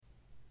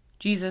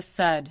Jesus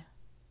said,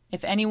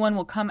 "If anyone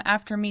will come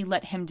after me,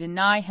 let him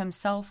deny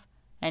himself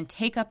and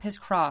take up his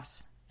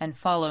cross and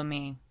follow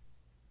me."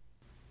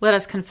 Let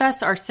us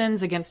confess our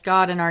sins against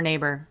God and our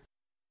neighbor.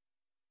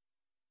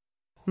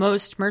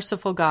 Most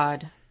merciful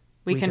God,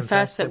 we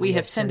confess that we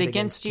have sinned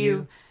against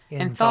you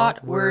in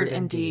thought, word,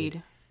 and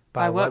deed,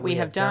 by what we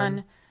have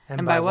done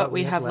and by what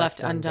we have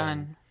left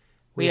undone.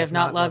 We have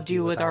not loved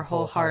you with our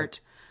whole heart.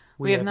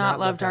 We have not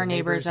loved our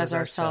neighbors as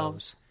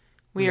ourselves.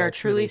 We are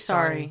truly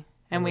sorry,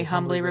 and we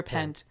humbly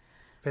repent.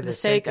 For the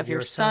sake of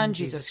your Son,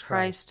 Jesus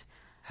Christ,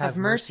 have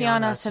mercy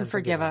on us and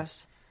forgive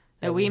us,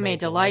 that we may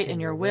delight in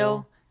your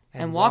will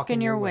and walk in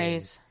your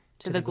ways,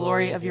 to the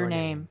glory of your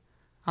name.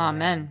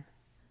 Amen.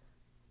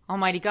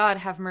 Almighty God,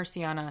 have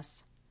mercy on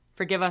us.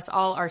 Forgive us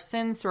all our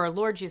sins through our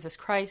Lord Jesus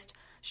Christ.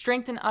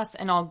 Strengthen us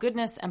in all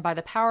goodness, and by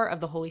the power of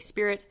the Holy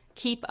Spirit,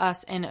 keep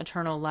us in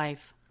eternal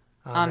life.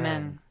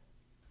 Amen.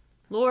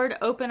 Lord,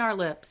 open our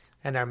lips,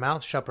 and our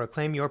mouth shall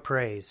proclaim your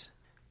praise.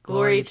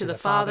 Glory to the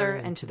Father,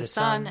 and to the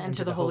Son, and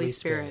to the Holy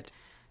Spirit,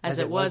 as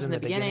it was in the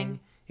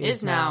beginning,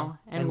 is now,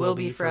 and will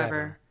be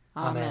forever.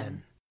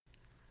 Amen.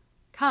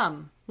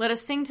 Come, let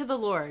us sing to the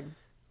Lord.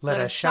 Let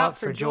us shout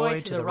for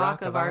joy to the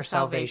rock of our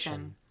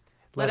salvation.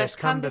 Let us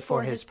come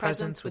before his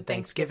presence with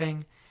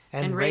thanksgiving,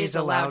 and raise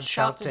a loud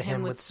shout to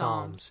him with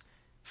psalms.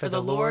 For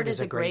the Lord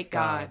is a great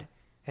God,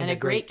 and a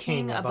great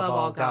King above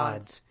all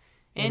gods.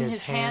 In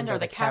his hand are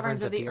the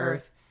caverns of the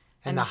earth,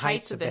 and the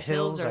heights of the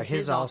hills are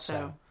his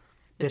also.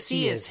 The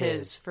sea is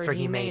his, for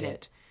he made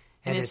it,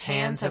 and his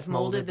hands have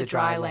molded the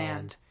dry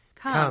land.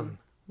 Come,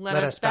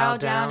 let us bow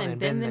down and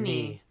bend the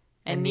knee,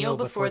 and kneel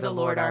before the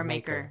Lord our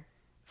Maker.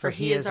 For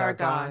he is our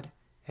God,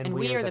 and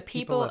we are the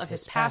people of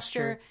his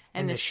pasture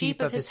and the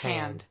sheep of his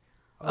hand.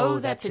 Oh,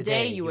 that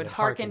today you would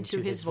hearken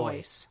to his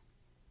voice.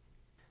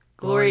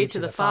 Glory to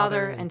the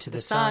Father, and to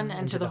the Son,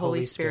 and to the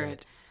Holy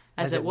Spirit,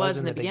 as it was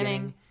in the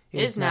beginning,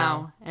 is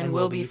now, and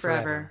will be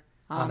forever.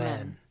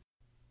 Amen.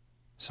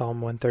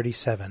 Psalm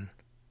 137.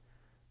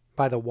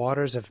 By the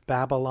waters of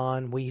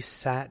Babylon we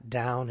sat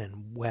down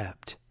and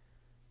wept,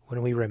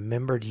 when we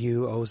remembered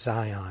you, O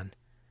Zion.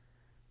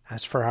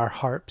 As for our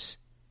harps,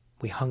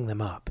 we hung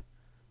them up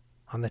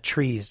on the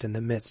trees in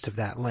the midst of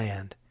that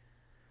land.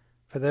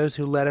 For those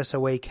who led us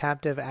away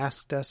captive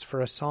asked us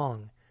for a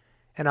song,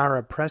 and our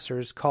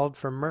oppressors called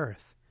for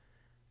mirth.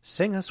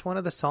 Sing us one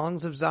of the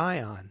songs of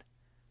Zion.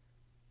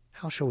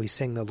 How shall we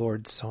sing the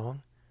Lord's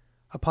song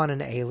upon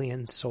an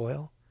alien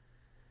soil?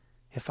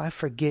 If I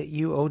forget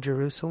you, O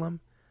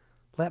Jerusalem,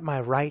 let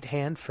my right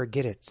hand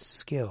forget its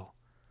skill.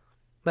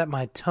 Let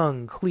my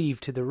tongue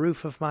cleave to the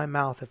roof of my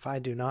mouth if I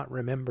do not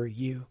remember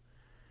you,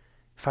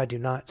 if I do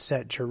not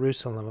set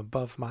Jerusalem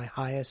above my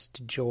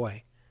highest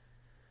joy.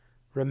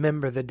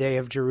 Remember the day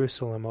of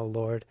Jerusalem, O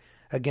Lord,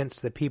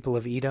 against the people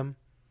of Edom,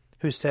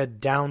 who said,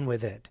 down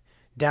with it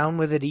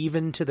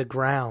even to the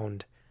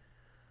ground.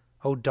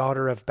 O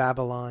daughter of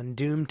Babylon,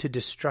 doomed to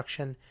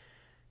destruction,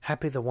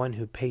 happy the one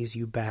who pays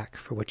you back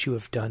for what you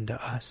have done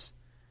to us.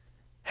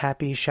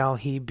 Happy shall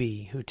he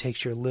be who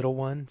takes your little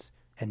ones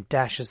and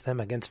dashes them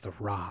against the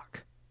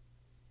rock.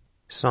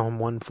 Psalm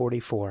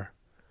 144.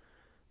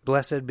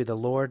 Blessed be the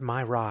Lord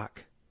my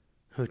rock,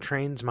 who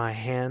trains my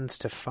hands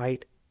to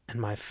fight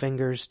and my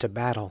fingers to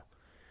battle,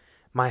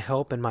 my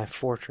help and my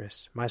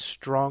fortress, my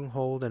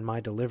stronghold and my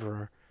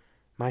deliverer,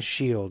 my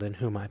shield in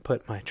whom I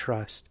put my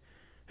trust,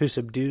 who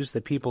subdues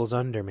the peoples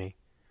under me.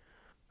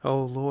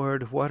 O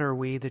Lord, what are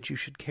we that you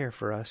should care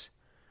for us,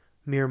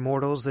 mere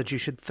mortals that you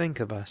should think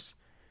of us?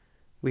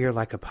 We are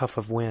like a puff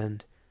of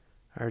wind.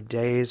 Our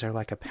days are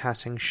like a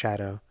passing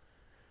shadow.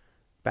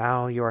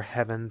 Bow your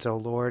heavens, O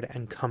Lord,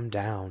 and come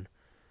down.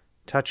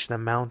 Touch the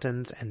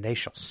mountains, and they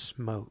shall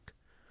smoke.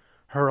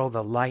 Hurl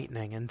the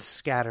lightning, and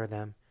scatter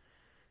them.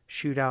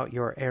 Shoot out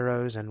your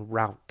arrows, and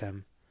rout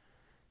them.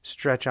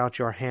 Stretch out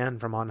your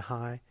hand from on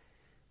high.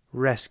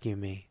 Rescue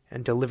me,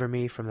 and deliver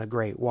me from the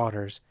great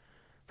waters,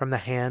 from the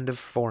hand of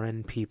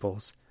foreign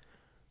peoples,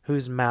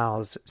 whose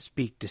mouths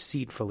speak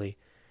deceitfully,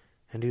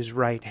 and whose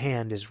right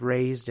hand is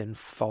raised in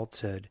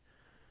falsehood.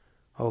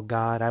 O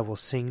God, I will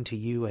sing to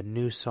you a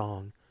new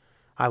song.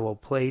 I will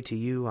play to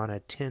you on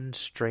a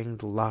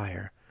 10-stringed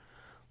lyre.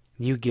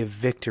 You give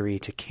victory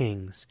to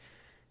kings,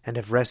 and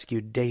have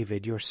rescued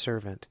David your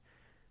servant.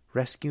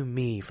 Rescue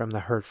me from the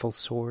hurtful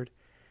sword,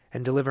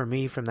 and deliver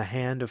me from the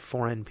hand of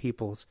foreign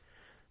peoples,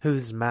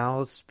 whose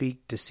mouths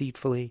speak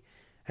deceitfully,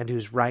 and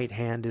whose right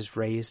hand is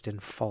raised in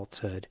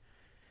falsehood.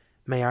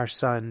 May our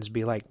sons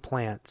be like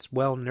plants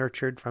well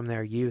nurtured from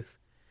their youth,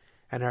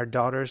 and our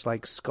daughters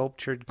like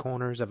sculptured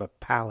corners of a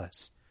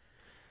palace.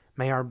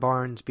 May our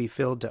barns be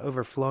filled to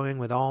overflowing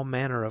with all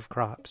manner of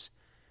crops.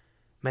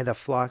 May the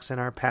flocks in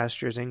our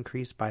pastures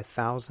increase by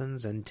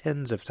thousands and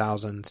tens of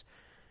thousands.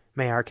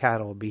 May our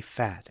cattle be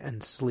fat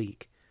and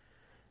sleek.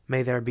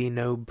 May there be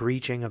no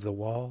breaching of the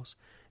walls,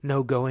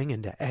 no going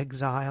into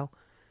exile,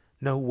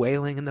 no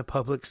wailing in the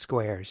public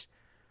squares.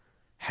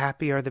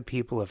 Happy are the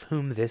people of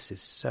whom this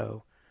is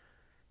so.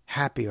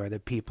 Happy are the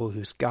people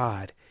whose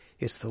God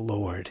is the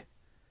Lord.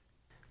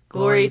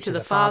 Glory to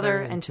the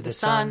Father, and to the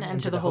Son, and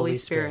to the Holy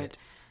Spirit,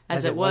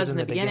 as it was in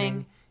the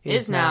beginning,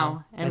 is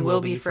now, and will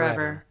be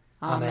forever.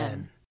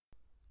 Amen.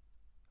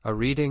 A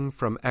reading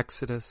from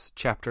Exodus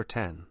chapter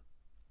 10.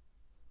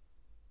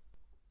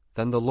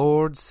 Then the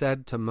Lord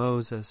said to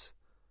Moses,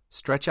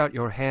 "Stretch out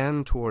your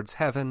hand towards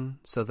heaven,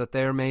 so that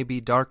there may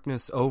be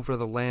darkness over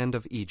the land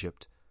of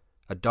Egypt,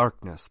 a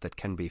darkness that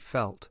can be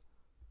felt."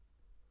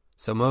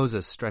 So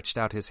Moses stretched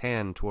out his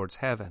hand towards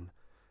heaven,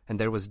 and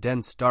there was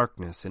dense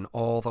darkness in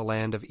all the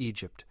land of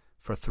Egypt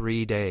for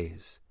 3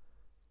 days.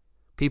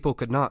 People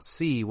could not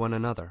see one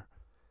another,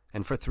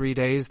 and for 3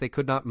 days they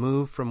could not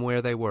move from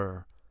where they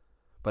were,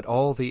 but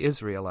all the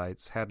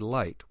Israelites had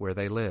light where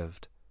they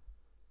lived.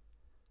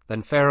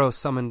 Then Pharaoh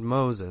summoned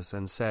Moses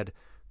and said,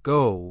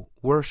 "Go,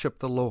 worship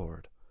the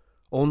Lord.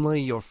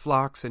 Only your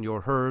flocks and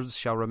your herds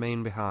shall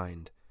remain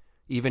behind.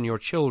 Even your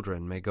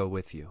children may go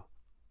with you."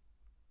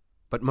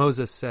 But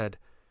Moses said,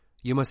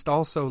 "You must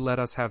also let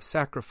us have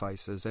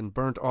sacrifices and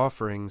burnt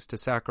offerings to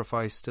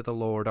sacrifice to the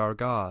Lord our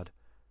God.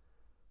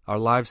 Our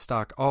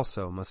livestock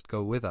also must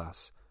go with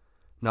us.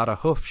 Not a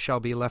hoof shall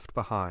be left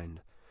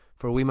behind,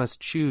 for we must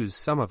choose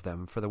some of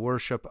them for the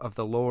worship of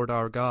the Lord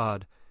our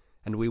God,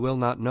 and we will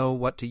not know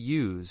what to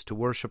use to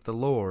worship the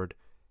Lord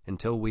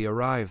until we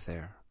arrive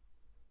there."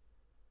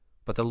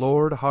 But the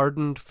Lord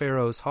hardened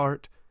Pharaoh's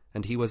heart,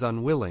 and he was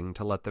unwilling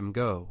to let them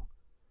go.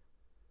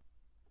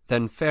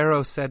 Then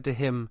Pharaoh said to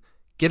him,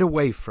 "Get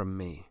away from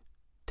me.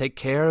 Take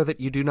care that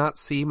you do not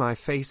see my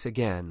face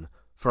again,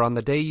 for on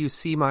the day you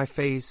see my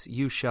face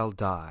you shall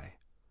die."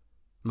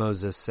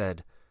 Moses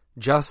said,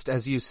 "Just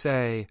as you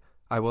say,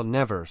 I will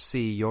never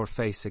see your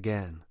face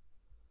again."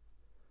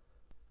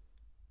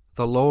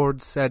 The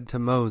Lord said to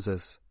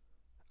Moses,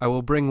 "I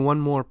will bring one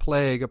more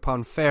plague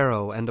upon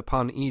Pharaoh and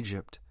upon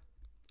Egypt.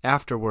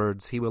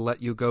 Afterwards he will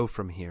let you go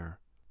from here.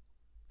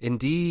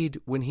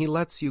 Indeed, when he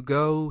lets you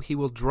go, he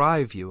will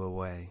drive you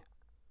away.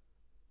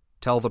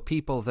 Tell the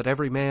people that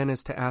every man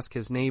is to ask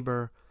his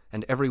neighbor,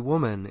 and every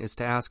woman is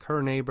to ask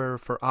her neighbor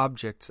for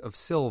objects of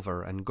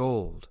silver and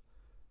gold."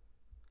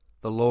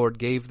 The Lord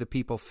gave the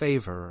people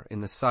favor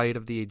in the sight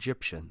of the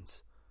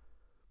Egyptians.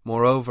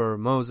 Moreover,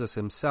 Moses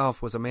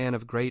himself was a man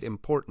of great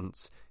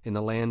importance in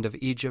the land of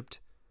Egypt,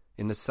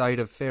 in the sight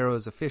of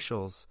Pharaoh's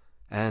officials,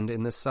 and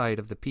in the sight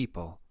of the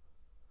people.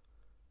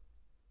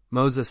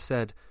 Moses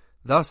said,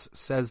 "Thus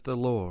says the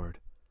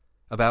Lord,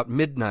 about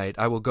midnight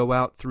I will go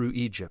out through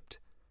Egypt.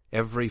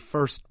 Every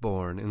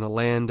firstborn in the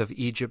land of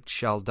Egypt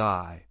shall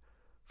die,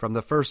 from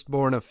the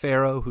firstborn of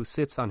Pharaoh who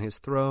sits on his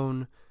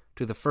throne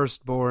to the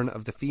firstborn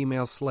of the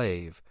female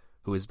slave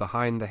who is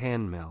behind the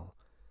handmill,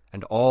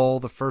 and all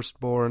the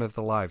firstborn of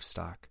the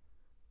livestock.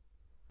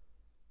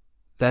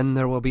 Then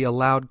there will be a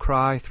loud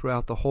cry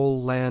throughout the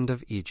whole land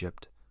of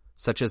Egypt,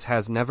 such as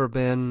has never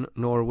been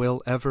nor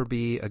will ever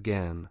be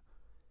again.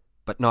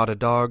 But not a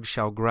dog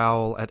shall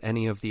growl at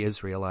any of the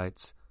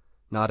Israelites,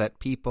 not at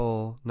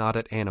people, not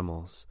at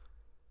animals,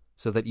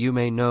 so that you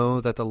may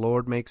know that the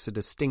Lord makes a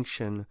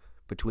distinction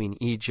between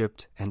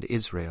Egypt and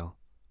Israel.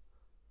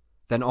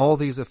 Then all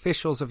these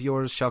officials of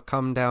yours shall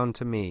come down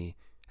to me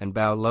and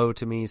bow low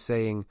to me,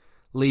 saying,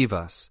 'Leave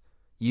us,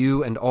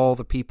 you and all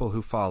the people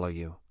who follow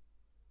you.'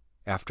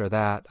 After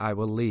that I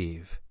will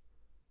leave."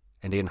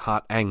 And in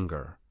hot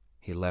anger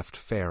he left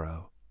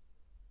Pharaoh.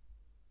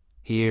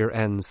 Here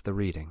ends the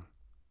reading.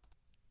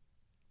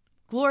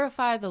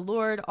 Glorify the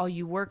Lord, all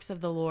you works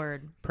of the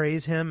Lord.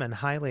 Praise him and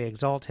highly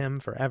exalt him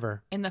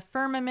forever. In the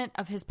firmament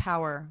of his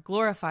power,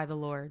 glorify the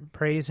Lord.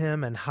 Praise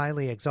him and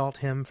highly exalt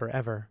him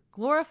forever.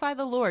 Glorify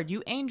the Lord,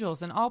 you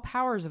angels and all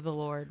powers of the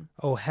Lord.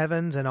 O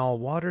heavens and all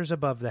waters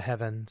above the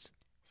heavens.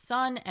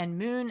 Sun and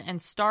moon and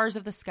stars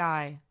of the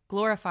sky,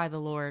 glorify the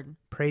Lord.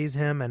 Praise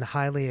him and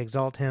highly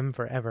exalt him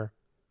forever.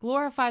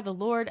 Glorify the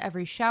Lord,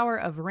 every shower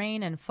of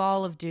rain and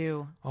fall of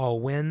dew. All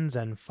winds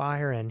and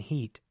fire and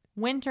heat.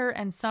 Winter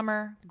and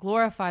summer,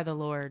 glorify the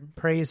Lord.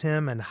 Praise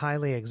him and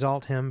highly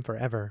exalt him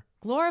forever.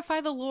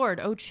 Glorify the Lord,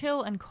 O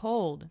chill and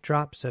cold.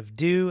 Drops of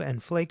dew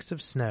and flakes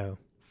of snow.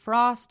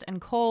 Frost and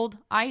cold,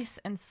 ice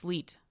and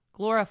sleet,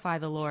 glorify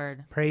the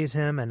Lord. Praise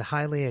him and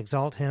highly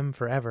exalt him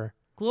forever.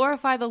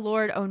 Glorify the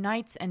Lord, O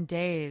nights and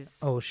days.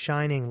 O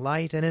shining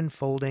light and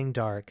enfolding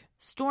dark.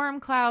 Storm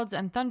clouds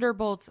and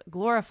thunderbolts,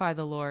 glorify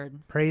the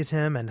Lord. Praise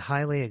him and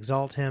highly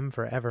exalt him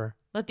forever.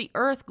 Let the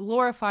earth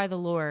glorify the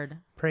Lord.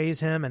 Praise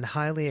him and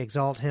highly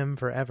exalt him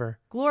forever.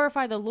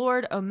 Glorify the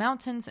Lord, O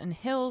mountains and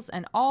hills,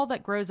 and all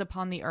that grows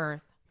upon the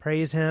earth.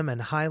 Praise him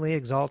and highly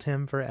exalt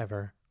him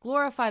forever.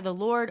 Glorify the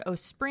Lord, O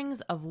springs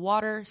of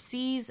water,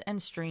 seas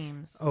and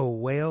streams. O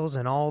whales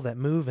and all that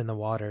move in the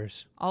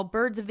waters. All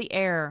birds of the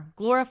air,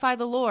 glorify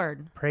the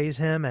Lord. Praise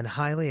him and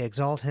highly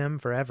exalt him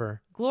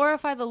forever.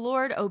 Glorify the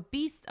Lord, O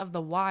beasts of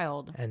the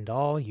wild. And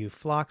all you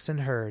flocks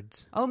and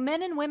herds. O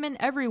men and women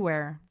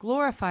everywhere,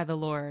 glorify the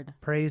Lord.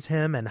 Praise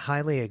him and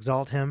highly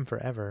exalt him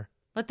forever.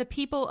 Let the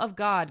people of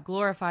God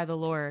glorify the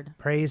Lord.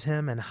 Praise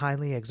him and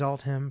highly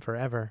exalt him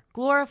forever.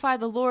 Glorify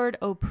the Lord,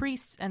 O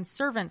priests and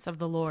servants of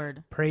the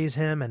Lord. Praise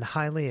him and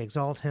highly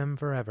exalt him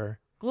forever.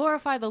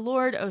 Glorify the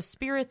Lord, O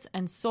spirits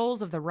and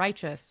souls of the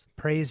righteous.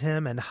 Praise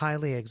him and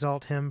highly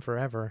exalt him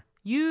forever.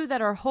 You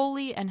that are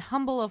holy and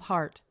humble of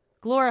heart,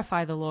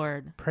 glorify the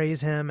Lord.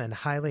 Praise him and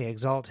highly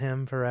exalt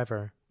him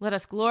forever. Let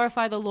us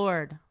glorify the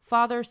Lord,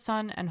 Father,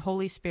 Son, and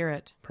Holy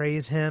Spirit.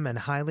 Praise him and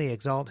highly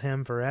exalt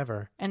him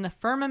forever. In the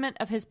firmament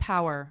of his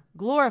power,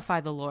 glorify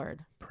the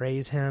Lord.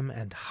 Praise him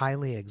and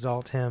highly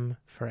exalt him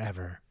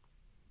forever.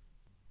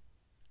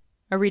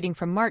 A reading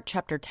from Mark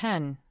chapter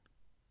 10.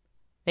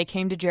 They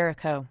came to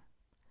Jericho.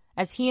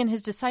 As he and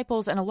his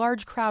disciples and a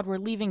large crowd were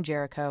leaving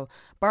Jericho,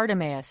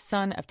 Bartimaeus,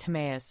 son of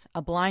Timaeus,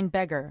 a blind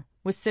beggar,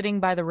 was sitting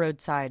by the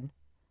roadside.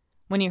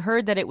 When he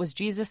heard that it was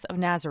Jesus of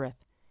Nazareth,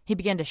 he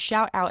began to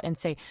shout out and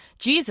say,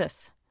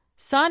 "Jesus,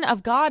 Son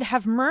of God,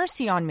 have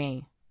mercy on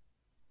me."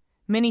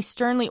 Many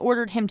sternly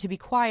ordered him to be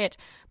quiet,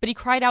 but he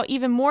cried out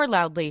even more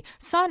loudly,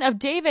 "Son of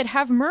David,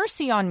 have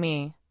mercy on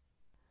me."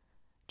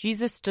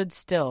 Jesus stood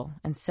still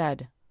and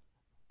said,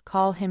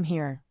 "Call him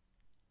here."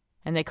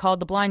 And they called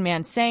the blind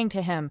man, saying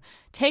to him,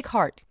 "Take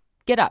heart,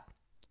 get up,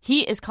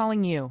 he is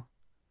calling you."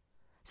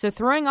 So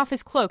throwing off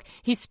his cloak,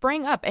 he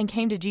sprang up and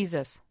came to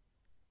Jesus.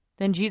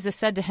 Then Jesus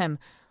said to him,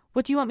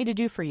 "What do you want me to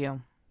do for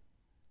you?"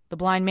 The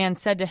blind man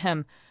said to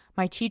him,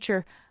 "My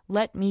teacher,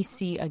 let me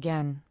see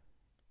again."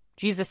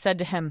 Jesus said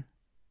to him,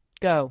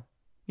 "Go,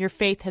 your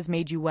faith has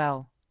made you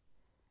well."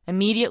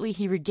 Immediately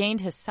he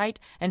regained his sight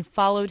and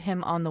followed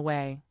him on the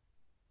way.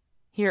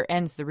 Here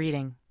ends the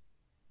reading.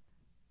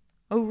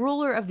 O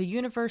ruler of the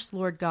universe,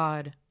 Lord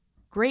God,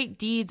 great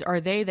deeds are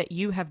they that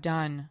you have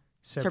done,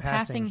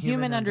 surpassing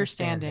human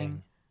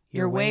understanding.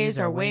 Your ways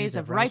are ways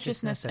of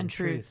righteousness and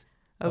truth,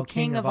 O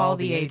King of all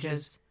the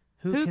ages.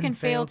 Who can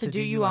fail to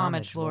do you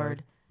homage,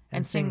 Lord,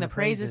 and sing the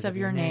praises of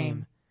your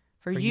name?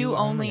 For you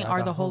only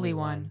are the Holy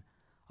One.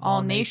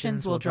 All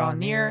nations will draw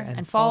near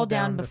and fall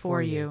down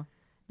before you,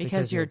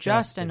 because your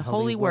just and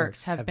holy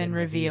works have been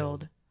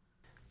revealed.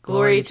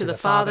 Glory to the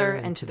Father,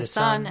 and to the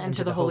Son, and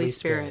to the Holy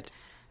Spirit,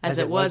 as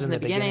it was in the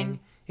beginning,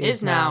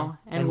 is now,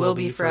 and will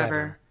be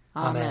forever.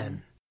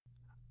 Amen.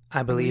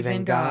 I believe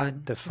in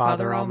God, the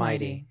Father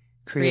Almighty,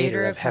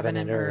 creator of heaven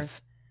and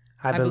earth.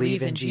 I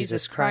believe in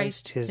Jesus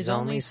Christ, his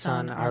only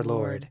Son, our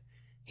Lord.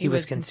 He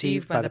was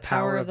conceived by the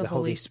power of the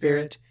Holy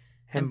Spirit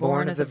and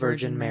born of the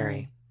Virgin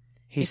Mary.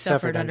 He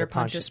suffered under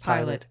Pontius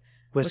Pilate,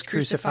 was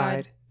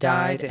crucified,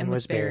 died, and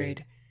was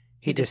buried.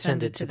 He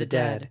descended to the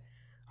dead.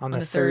 On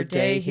the third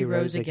day he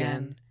rose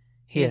again.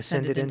 He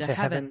ascended into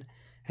heaven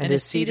and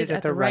is seated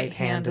at the right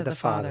hand of the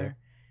Father.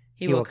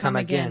 He will come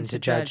again to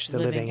judge the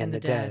living and the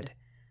dead.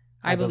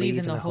 I believe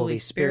in the Holy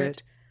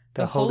Spirit,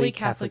 the Holy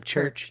Catholic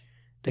Church,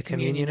 the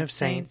communion of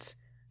saints,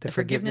 the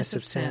forgiveness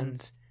of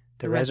sins,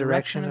 the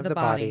resurrection of the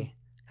body,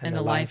 and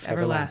the life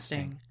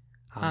everlasting.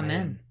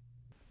 Amen.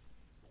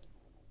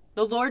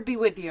 The Lord be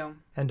with you.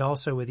 And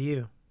also with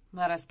you.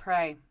 Let us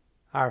pray.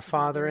 Our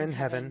Father in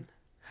heaven,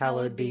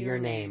 hallowed be your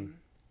name.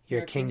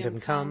 Your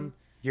kingdom come,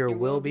 your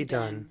will be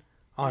done,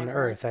 on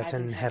earth as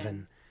in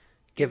heaven.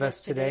 Give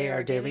us today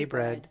our daily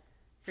bread.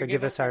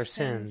 Forgive us our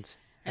sins,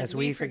 as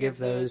we forgive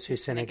those who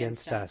sin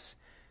against us.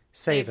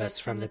 Save us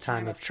from the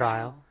time of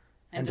trial,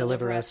 and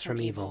deliver us from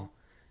evil.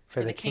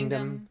 For the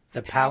kingdom,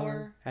 the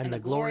power, and the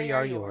glory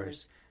are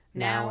yours,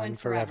 now and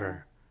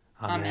forever.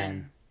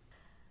 Amen.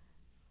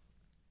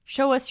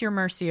 Show us your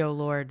mercy, O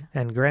Lord.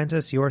 And grant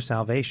us your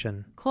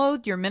salvation.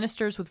 Clothe your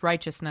ministers with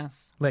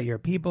righteousness. Let your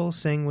people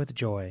sing with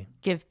joy.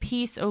 Give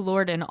peace, O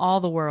Lord, in all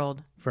the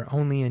world. For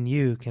only in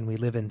you can we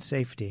live in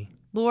safety.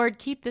 Lord,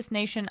 keep this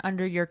nation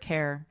under your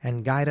care.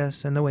 And guide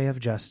us in the way of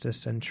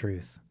justice and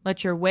truth.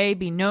 Let your way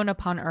be known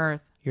upon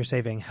earth. Your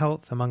saving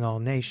health among all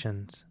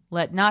nations.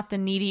 Let not the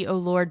needy, O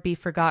Lord, be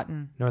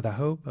forgotten. Nor the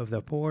hope of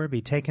the poor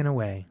be taken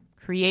away.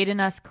 Create in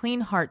us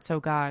clean hearts, O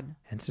God.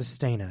 And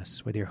sustain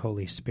us with your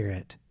Holy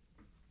Spirit.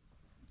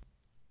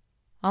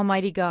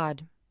 Almighty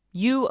God,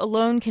 you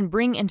alone can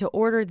bring into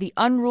order the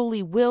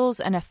unruly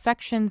wills and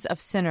affections of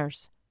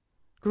sinners.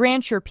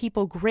 Grant your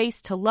people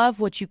grace to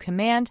love what you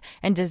command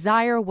and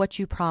desire what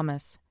you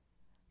promise,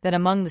 that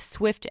among the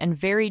swift and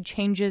varied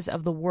changes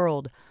of the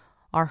world,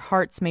 our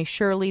hearts may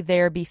surely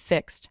there be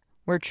fixed,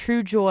 where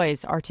true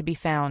joys are to be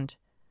found.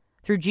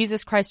 Through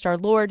Jesus Christ our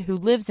Lord, who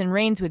lives and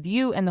reigns with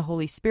you and the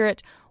Holy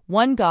Spirit,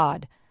 one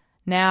God,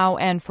 now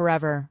and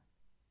forever.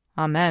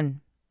 Amen.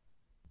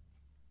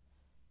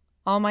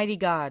 Almighty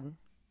God,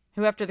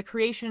 who after the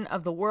creation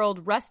of the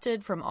world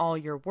rested from all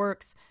your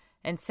works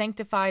and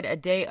sanctified a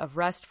day of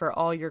rest for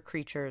all your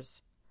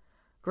creatures,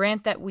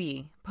 grant that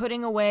we,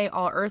 putting away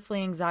all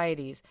earthly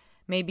anxieties,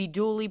 may be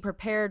duly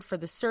prepared for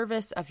the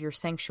service of your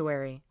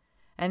sanctuary,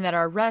 and that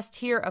our rest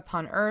here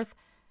upon earth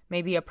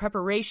may be a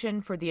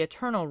preparation for the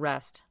eternal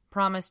rest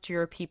promised to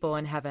your people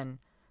in heaven,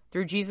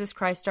 through Jesus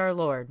Christ our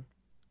Lord.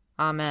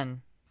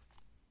 Amen.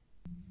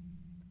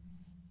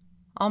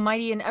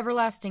 Almighty and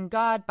everlasting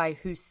God, by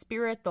whose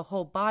Spirit the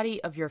whole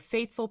body of your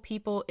faithful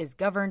people is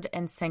governed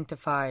and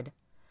sanctified,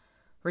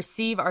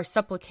 receive our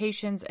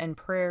supplications and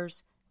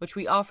prayers, which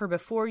we offer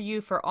before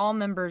you for all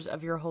members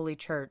of your holy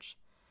church,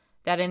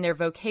 that in their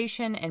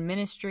vocation and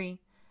ministry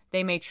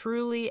they may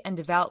truly and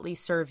devoutly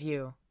serve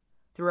you,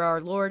 through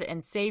our Lord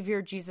and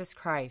Savior Jesus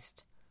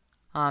Christ.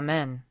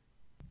 Amen.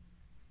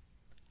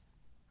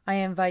 I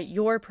invite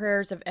your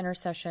prayers of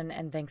intercession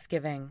and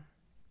thanksgiving.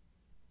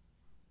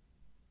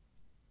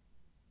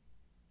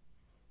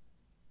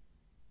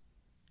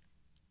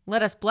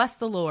 Let us bless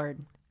the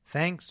Lord.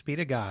 Thanks be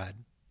to God.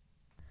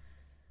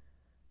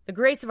 The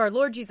grace of our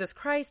Lord Jesus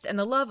Christ and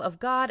the love of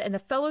God and the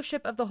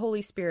fellowship of the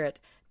Holy Spirit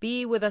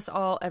be with us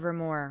all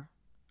evermore.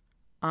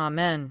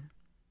 Amen.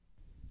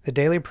 The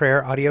Daily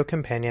Prayer audio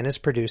companion is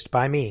produced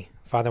by me,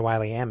 Father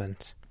Wiley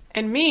Ammons.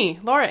 And me,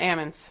 Laura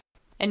Ammons.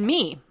 And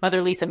me,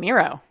 Mother Lisa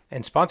Miro.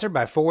 And sponsored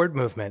by Forward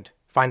Movement.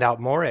 Find out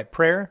more at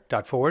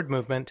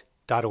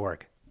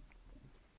prayer.forwardmovement.org.